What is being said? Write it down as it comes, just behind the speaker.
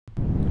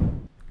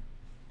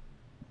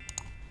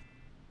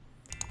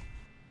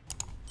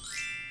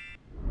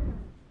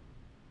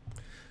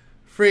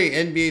Free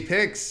NBA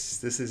picks.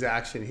 This is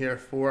action here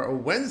for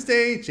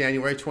Wednesday,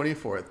 January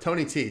 24th.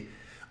 Tony T,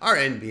 our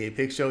NBA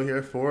pick show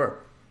here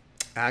for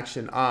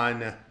action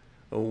on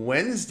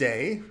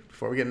Wednesday.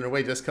 Before we get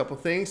underway, just a couple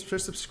things.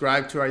 Just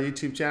subscribe to our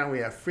YouTube channel. We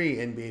have free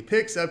NBA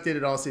picks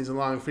updated all season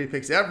long. Free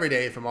picks every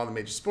day from all the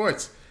major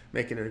sports,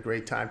 making it a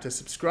great time to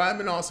subscribe.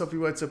 And also, if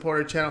you would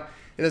support our channel,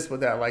 hit us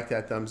with that like,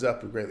 that thumbs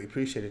up. We greatly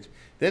appreciate it.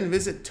 Then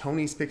visit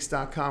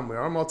Tony'sPicks.com. We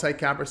are a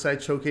multi-capper site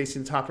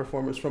showcasing top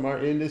performers from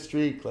our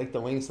industry. Click the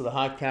links to the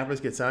hot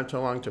cappers, get signed to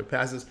long-term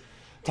passes.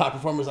 Top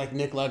performers like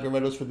Nick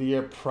Lagarettos for the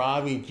year,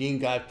 Pravi, Gene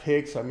got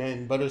picks. Our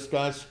man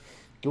Butterscotch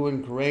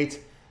doing great.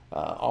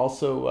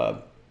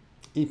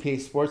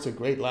 EPA Sports, a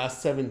great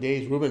last 7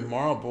 days. Ruben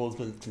Marlborough has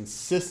been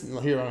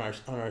consistent here on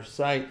our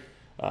site.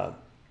 Our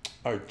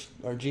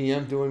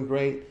GM doing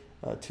great.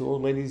 Two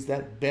old ladies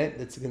that bet.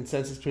 It's a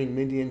consensus between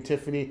Mindy and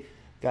Tiffany.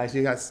 Guys,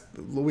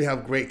 we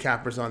have great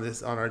cappers on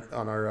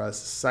our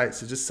site.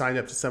 So just sign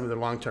up to some of the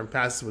long-term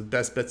passes with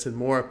best bets and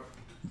more.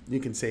 You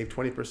can save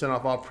 20%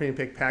 off all pre and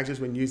pick packages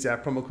when you use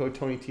that promo code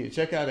TonyT to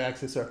check out.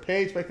 Access our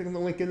page by clicking the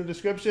link in the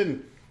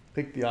description.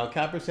 Click the All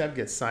Cappers tab,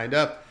 get signed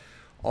up.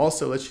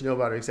 Also, let you know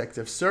about our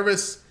executive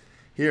service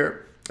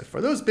here. For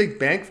those big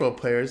bankroll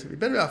players, if you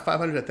bet about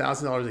 $500 to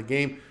 $1,000 a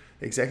game,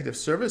 executive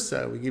service,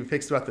 we give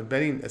picks throughout the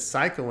betting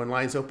cycle when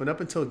lines open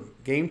up until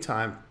game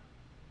time.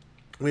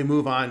 We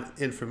move on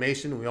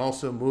information. We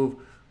also move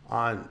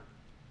on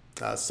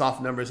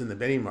soft numbers in the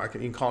betting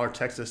market. You can call or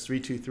text us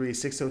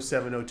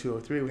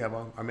 323-607-0203. We have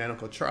our man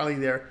Uncle Charlie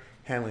there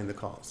handling the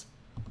calls.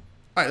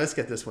 All right, let's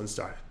get this one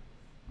started.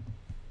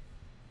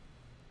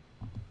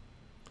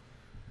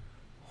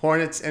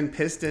 Hornets and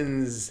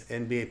Pistons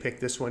NBA pick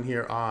this one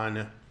here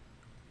on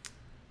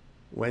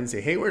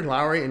Wednesday. Hayward,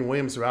 Lowry, and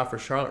Williams are out for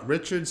Charlotte.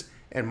 Richards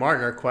and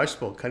Martin are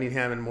questionable.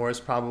 Cunningham and Morris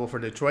probable for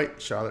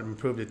Detroit. Charlotte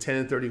improved to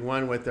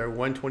 10-31 with their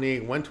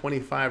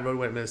 128-125 road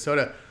win at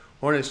Minnesota.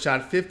 Hornets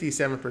shot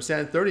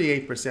 57%,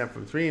 38%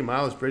 from three.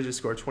 Miles Bridges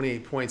scored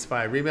 28 points,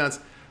 5 rebounds.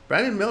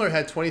 Brandon Miller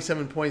had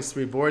 27 points,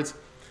 3 boards.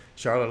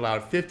 Charlotte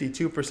allowed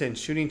 52%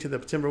 shooting to the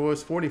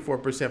Timberwolves,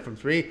 44% from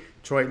three.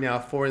 Detroit now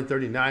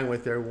 4-39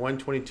 with their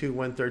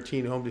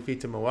 122-113 home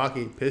defeat to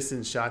Milwaukee.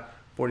 Pistons shot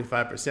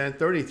 45%,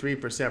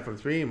 33% from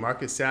three.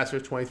 Marcus Sasser,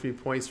 23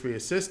 points, 3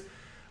 assists.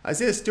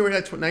 Isaiah Stewart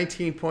had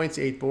 19 points,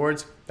 8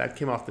 boards. That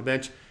came off the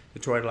bench.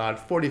 Detroit allowed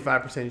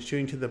 45%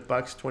 shooting to the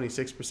Bucks,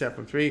 26%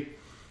 from three.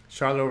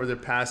 Charlotte over their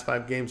past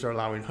 5 games are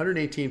allowing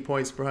 118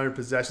 points per 100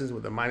 possessions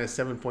with a minus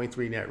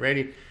 7.3 net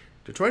rating.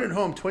 Detroit at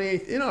home,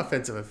 28th in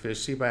offensive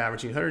efficiency by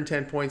averaging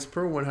 110 points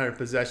per 100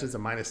 possessions, a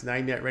minus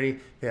 9 net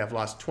rating. They have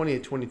lost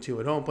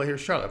 20-22 at home. Play here,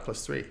 Charlotte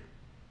plus 3.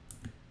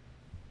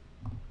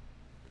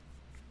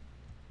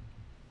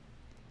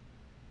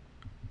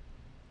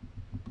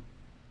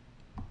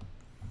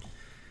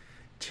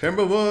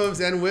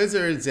 Timberwolves and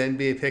Wizards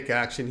NBA pick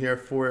action here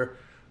for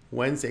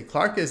Wednesday.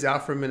 Clark is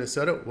out for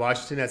Minnesota.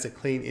 Washington has a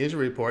clean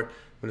injury report.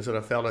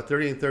 Minnesota fell to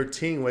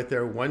 30-13 with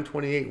their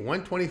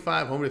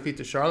 128-125 home defeat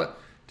to Charlotte.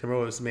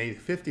 Timberwolves made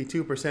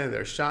 52% of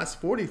their shots,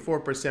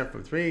 44%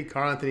 from three.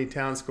 Karl-Anthony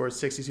Towns scored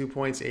 62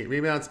 points, 8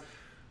 rebounds.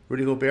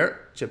 Rudy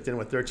Gobert chipped in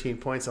with 13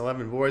 points,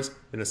 11 boards.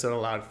 Minnesota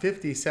allowed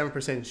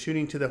 57%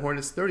 shooting to the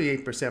Hornets,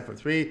 38% from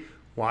three.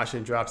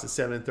 Washington drops to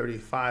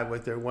 7-35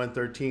 with their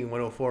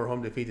 113-104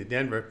 home defeat to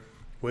Denver.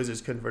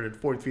 Wizards converted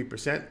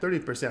 43%,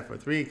 30% from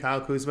three.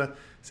 Kyle Kuzma,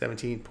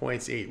 17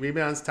 points, 8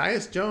 rebounds.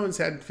 Tyus Jones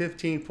had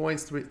 15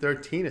 points,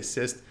 13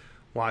 assists.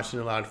 Washington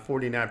allowed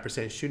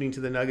 49% shooting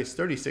to the Nuggets,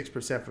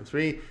 36% from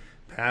three.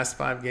 Past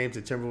 5 games,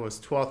 the Timberwolves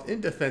 12th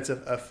in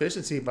defensive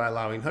efficiency by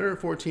allowing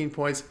 114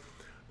 points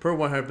per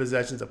 100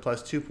 possessions, a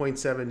plus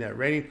 2.7 net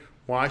rating.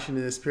 Washington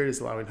in this period is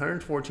allowing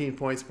 114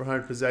 points per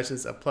 100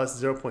 possessions, a plus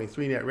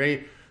 0.3 net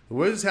rating. The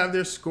Wizards have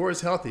their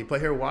scores healthy. Play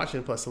here,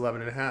 Washington plus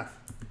 11.5.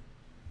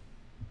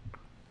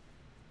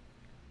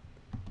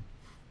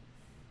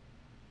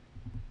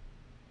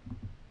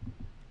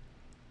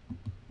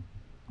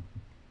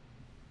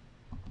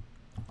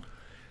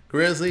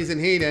 Grizzlies and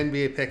Heat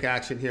NBA pick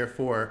action here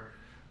for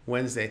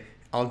Wednesday.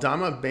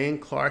 Aldama, Bain,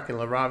 Clark, and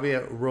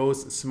LaRavia,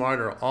 Rose, Smart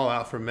are all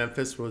out for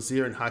Memphis.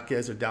 Rozier and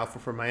Jaquez are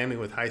doubtful for Miami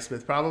with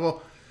Highsmith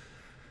probable.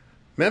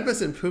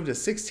 Memphis improved to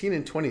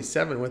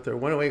 16-27 with their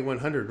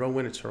 108-100 road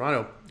win at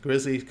Toronto.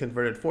 Grizzlies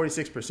converted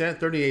 46%,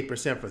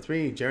 38% for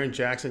three. Jaren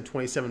Jackson,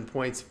 27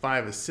 points,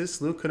 5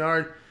 assists. Luke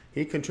Kennard,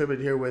 he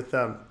contributed here with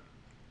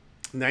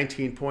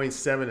 19 points,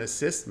 7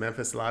 assists.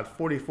 Memphis allowed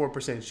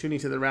 44% shooting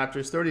to the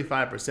Raptors,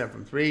 35%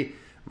 from three.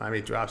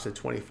 Miami drops to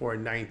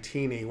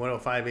 24-19, a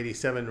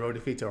 105-87 road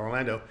defeat to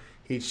Orlando.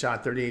 Heat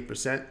shot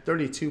 38%,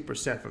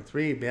 32% from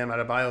three. Bam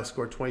Adebayo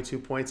scored 22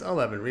 points,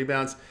 11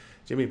 rebounds.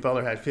 Jimmy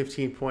Butler had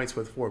 15 points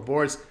with 4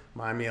 boards.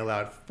 Miami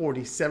allowed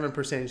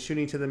 47%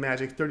 shooting to the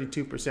Magic,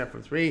 32%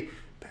 from three.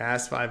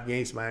 Past 5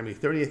 games, Miami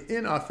 30th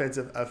in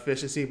offensive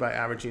efficiency by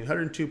averaging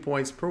 102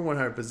 points per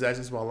 100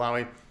 possessions while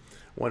allowing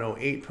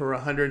 108 per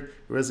 100.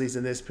 Grizzlies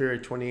in this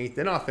period 28th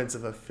in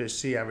offensive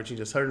efficiency, averaging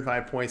just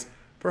 105 points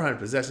per 100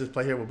 possessions.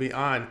 Play here will be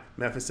on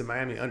Memphis and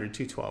Miami under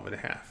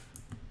 212.5.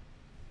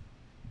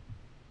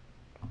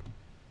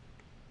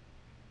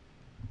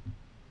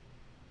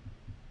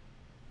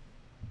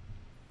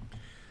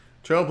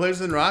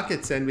 Trailblazers and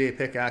Rockets NBA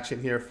pick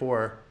action here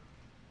for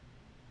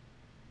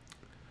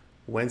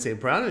Wednesday.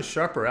 Brown and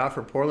Sharp are out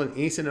for Portland.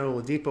 Easton and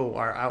Oladipo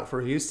are out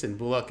for Houston.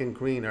 Bullock and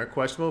Green are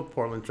questionable.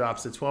 Portland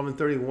drops to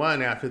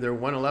 12-31 after their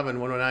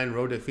 111-109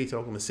 road defeat to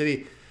Oklahoma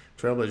City.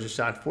 Trailblazers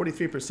shot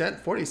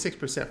 43%,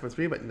 46% from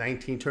three, but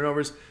 19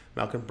 turnovers.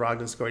 Malcolm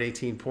Brogdon scored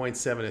 18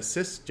 points, 7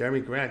 assists.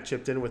 Jeremy Grant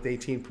chipped in with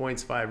 18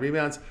 points, 5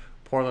 rebounds.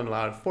 Portland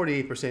allowed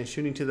 48%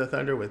 shooting to the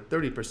Thunder with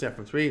 30%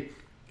 from three.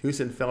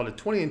 Houston fell to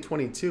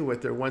 20-22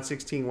 with their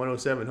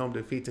 116-107 home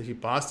defeat to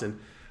Boston.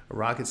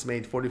 Rockets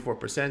made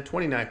 44%,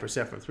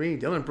 29% from three.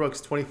 Dylan Brooks,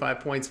 25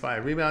 points,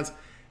 5 rebounds.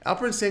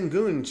 Alperen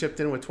Sengun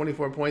chipped in with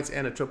 24 points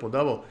and a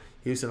triple-double.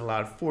 Houston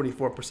allowed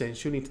 44%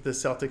 shooting to the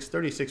Celtics,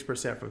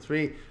 36% from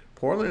three.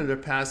 Portland in their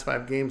past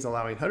 5 games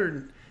allowing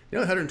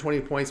 120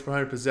 points per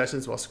 100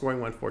 possessions while scoring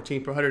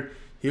 114 per 100.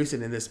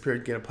 Houston in this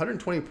period get up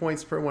 120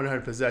 points per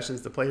 100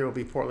 possessions. The play here will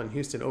be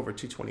Portland-Houston over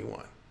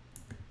 221.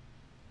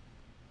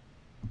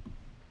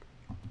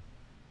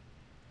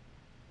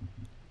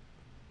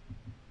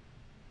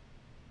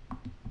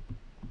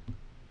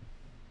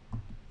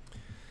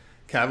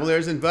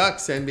 Cavaliers and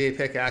Bucks NBA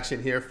pick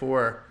action here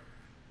for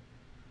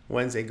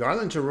Wednesday.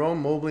 Garland,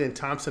 Jerome, Mobley, and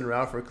Thompson are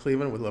out for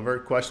Cleveland with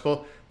LeVert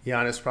questionable.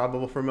 Giannis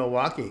probable for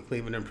Milwaukee.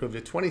 Cleveland improved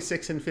to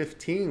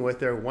 26-15 with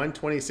their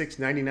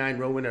 126-99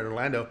 road win at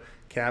Orlando.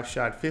 Cavs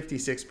shot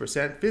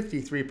 56%,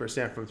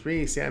 53% from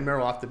three. Sam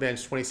Merrill off the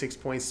bench, 26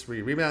 points,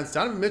 3 rebounds.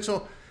 Donovan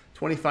Mitchell,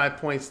 25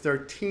 points,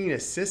 13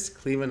 assists.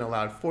 Cleveland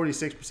allowed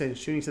 46%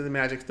 shooting to the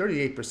Magic,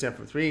 38%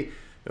 from three.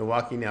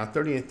 Milwaukee now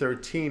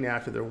 30-13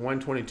 after their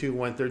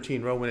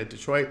 122-113 road win at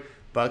Detroit.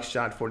 Bucks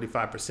shot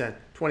 45%,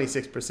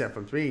 26%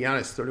 from three.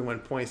 Giannis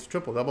 31 points,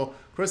 triple-double.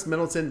 Chris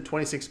Middleton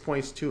 26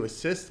 points, 2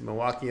 assists.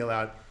 Milwaukee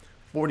allowed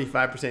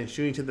 45%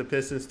 shooting to the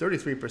Pistons,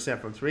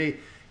 33% from three.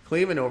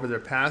 Cleveland over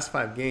their past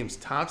 5 games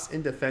tops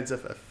in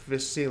defensive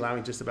efficiency,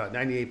 allowing just about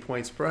 98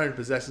 points per 100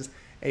 possessions,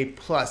 a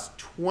plus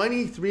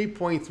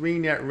 23.3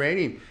 net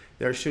rating.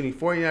 They're shooting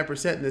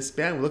 49% in this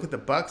span. We look at the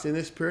Bucks in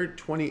this period,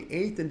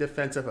 28th in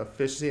defensive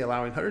efficiency,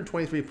 allowing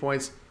 123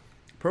 points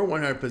per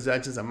 100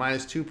 possessions, a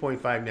minus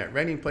 2.5 net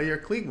rating. Player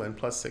Cleveland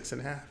plus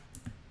 6.5.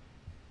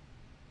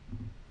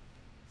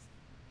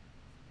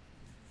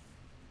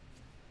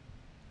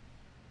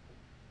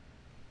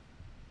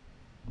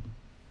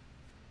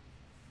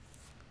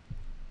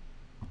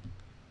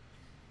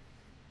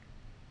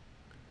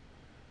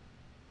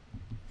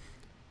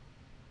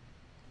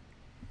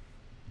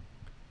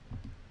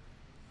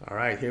 All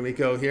right, here we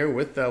go here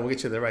with, we'll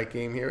get you the right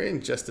game here in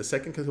just a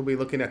second because we'll be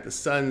looking at the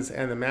Suns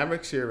and the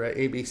Mavericks here,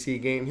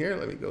 ABC game here.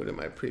 Let me go to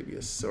my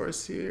previous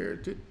source here.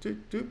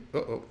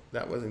 Uh-oh,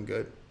 that wasn't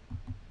good.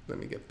 Let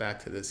me get back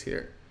to this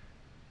here.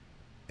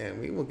 And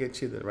we will get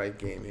you the right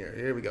game here.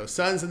 Here we go.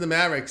 Suns and the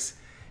Mavericks.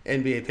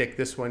 NBA pick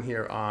this one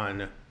here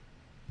on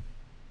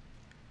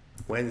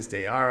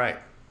Wednesday. All right,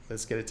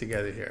 let's get it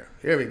together here.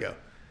 Here we go.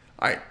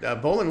 All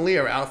right, Bol and Lee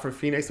are out for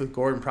Phoenix with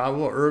Gordon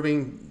probable.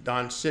 Irving,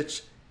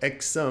 Doncic,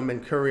 Exum,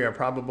 and Curry are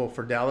probable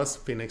for Dallas.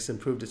 Phoenix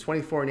improved to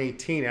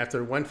 24-18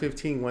 after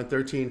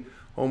 115-113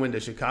 home win to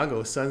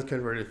Chicago. Suns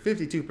converted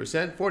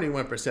 52%,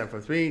 41%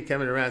 from three.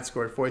 Kevin Durant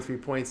scored 43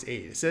 points,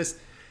 8 assists.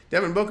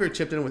 Devin Booker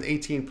chipped in with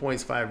 18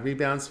 points, 5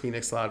 rebounds.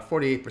 Phoenix allowed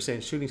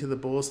 48% shooting to the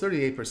Bulls,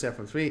 38%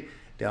 from three.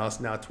 Dallas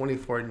now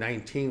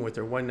 24-19 with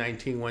their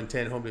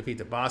 119-110 home defeat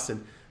to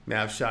Boston.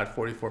 Mavs shot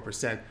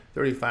 44%,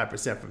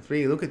 35% from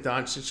three. Luka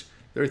Doncic,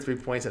 33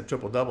 points and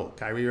triple-double.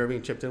 Kyrie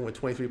Irving chipped in with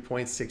 23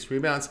 points, 6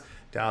 rebounds.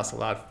 Dallas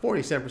allowed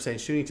 47%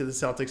 shooting to the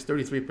Celtics,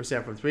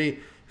 33% from three.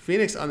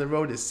 Phoenix on the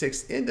road is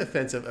 6th in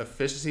defensive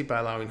efficiency by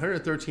allowing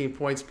 113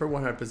 points per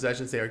 100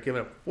 possessions. They are giving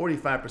up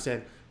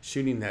 45%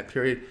 shooting in that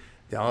period.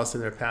 Dallas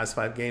in their past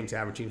 5 games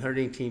averaging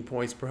 118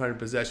 points per 100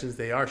 possessions.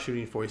 They are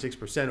shooting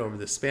 46% over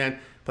the span.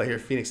 Play here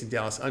Phoenix and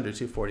Dallas under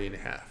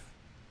 240.5.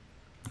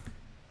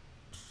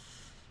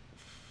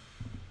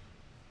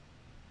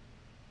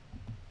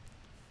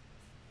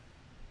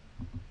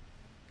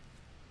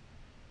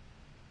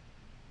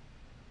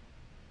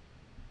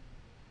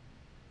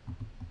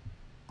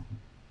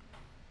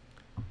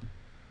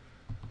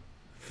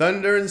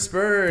 Thunder and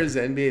Spurs,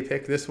 NBA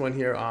pick this one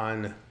here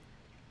on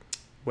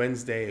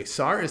Wednesday.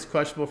 Sarr is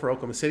questionable for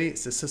Oklahoma City.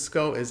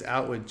 Cisco is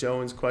out with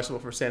Jones questionable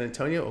for San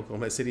Antonio.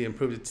 Oklahoma City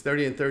improved its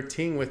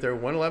 30-13 with their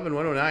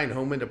 111-109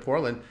 home win to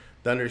Portland.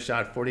 Thunder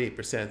shot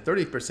 48%,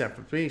 30%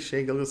 from three.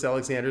 Shai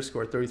Gilgeous-Alexander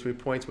scored 33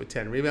 points with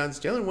 10 rebounds.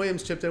 Jalen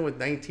Williams chipped in with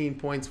 19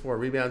 points, 4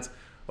 rebounds.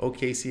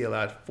 OKC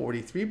allowed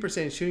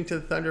 43% shooting to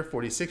the Thunder,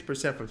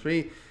 46% from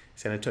three.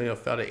 San Antonio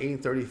fell to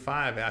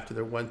 8-35 after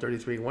their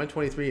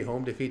 133-123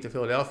 home defeat to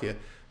Philadelphia.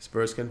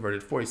 Spurs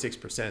converted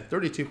 46%,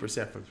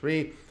 32% from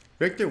three.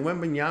 Victor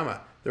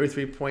Wembanyama,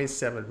 33 points,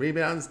 7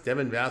 rebounds.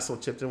 Devin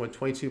Vassell chipped in with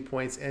 22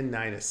 points and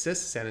 9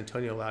 assists. San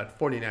Antonio allowed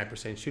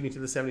 49% shooting to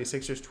the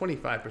 76ers,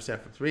 25%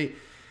 from three.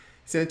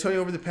 San Antonio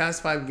over the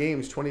past 5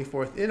 games,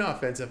 24th in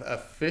offensive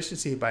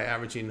efficiency by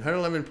averaging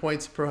 111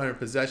 points per 100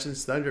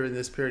 possessions. Thunder in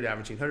this period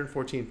averaging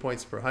 114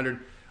 points per 100.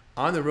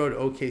 On the road,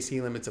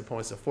 OKC limits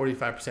opponents to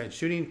 45%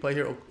 shooting. Play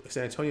here,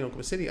 San Antonio,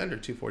 Oklahoma City under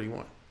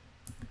 241.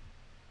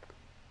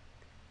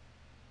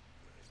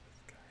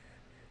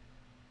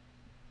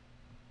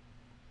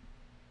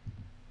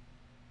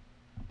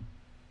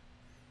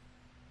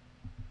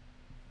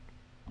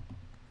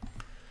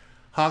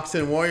 Hawks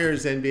and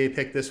Warriors NBA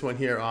pick this one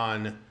here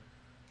on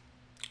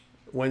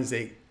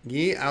Wednesday.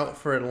 Yee out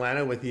for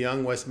Atlanta with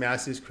Young, Wes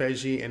Matthews,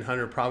 Krejci, and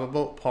Hunter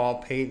probable.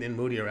 Paul, Payton, and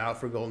Moody are out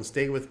for Golden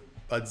State with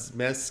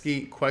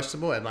Budzmeski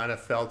questionable. Atlanta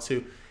fell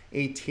to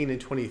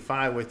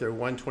 18-25 with their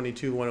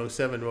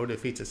 122-107 road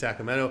defeat to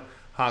Sacramento.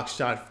 Hawks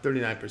shot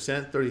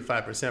 39%,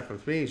 35% from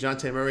three.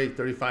 Dejounte Murray,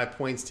 35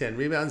 points, 10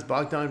 rebounds.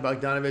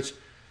 Bogdanovich,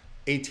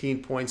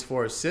 18 points,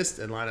 4 assists.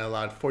 Atlanta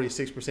allowed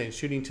 46%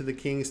 shooting to the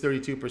Kings,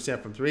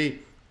 32% from three.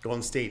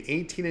 Golden State,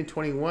 18-21,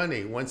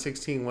 a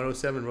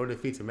 116-107 road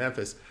defeat to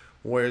Memphis.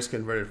 Warriors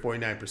converted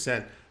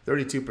 49%,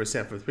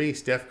 32% from three.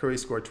 Steph Curry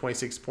scored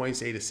 26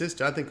 points, 8 assists.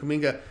 Jonathan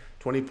Kuminga,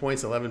 20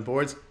 points, 11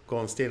 boards.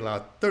 Golden State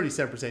allowed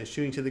 37%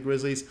 shooting to the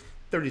Grizzlies,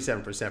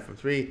 37% from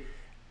three.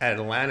 At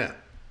Atlanta,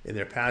 in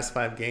their past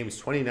 5 games,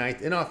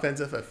 29th in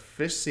offensive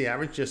efficiency,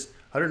 average just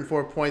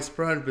 104 points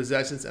per 100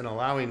 possessions and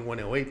allowing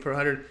 108 per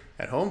 100.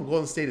 At home,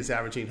 Golden State is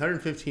averaging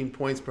 115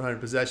 points per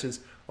 100 possessions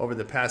over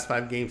the past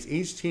 5 games.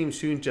 Each team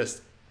shooting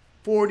just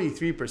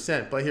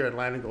 43%, but here at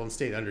Atlanta, Golden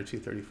State under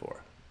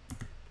 234.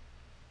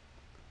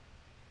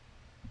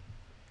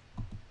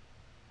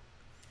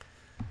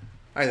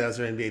 All right, that was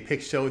our NBA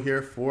Picks show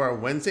here for our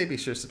Wednesday. Be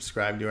sure to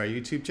subscribe to our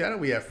YouTube channel.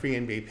 We have free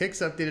NBA Picks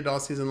updated all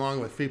season long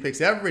with free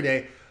picks every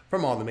day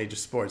from all the major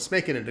sports,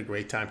 making it a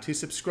great time to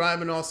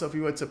subscribe. And also, if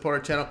you would support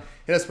our channel,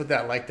 hit us with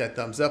that like, that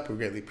thumbs up. We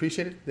greatly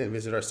appreciate it. Then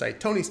visit our site,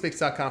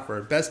 Tony'sPicks.com, for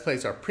our best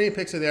plays. Our premium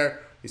picks are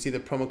there. You see the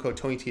promo code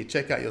TonyT at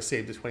checkout. You'll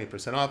save to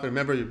 20% off. And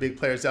remember, your big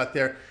players out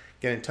there,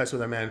 get in touch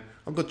with our man,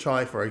 Uncle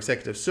Charlie, for our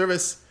executive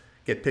service.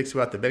 Get picks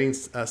throughout the betting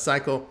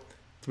cycle.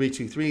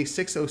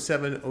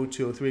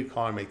 323-607-0203.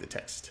 Call or make the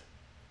text.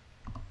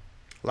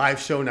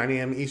 Live show 9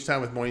 a.m. each time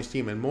with Morning's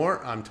Team and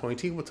more. I'm Tony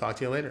T. We'll talk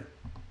to you later.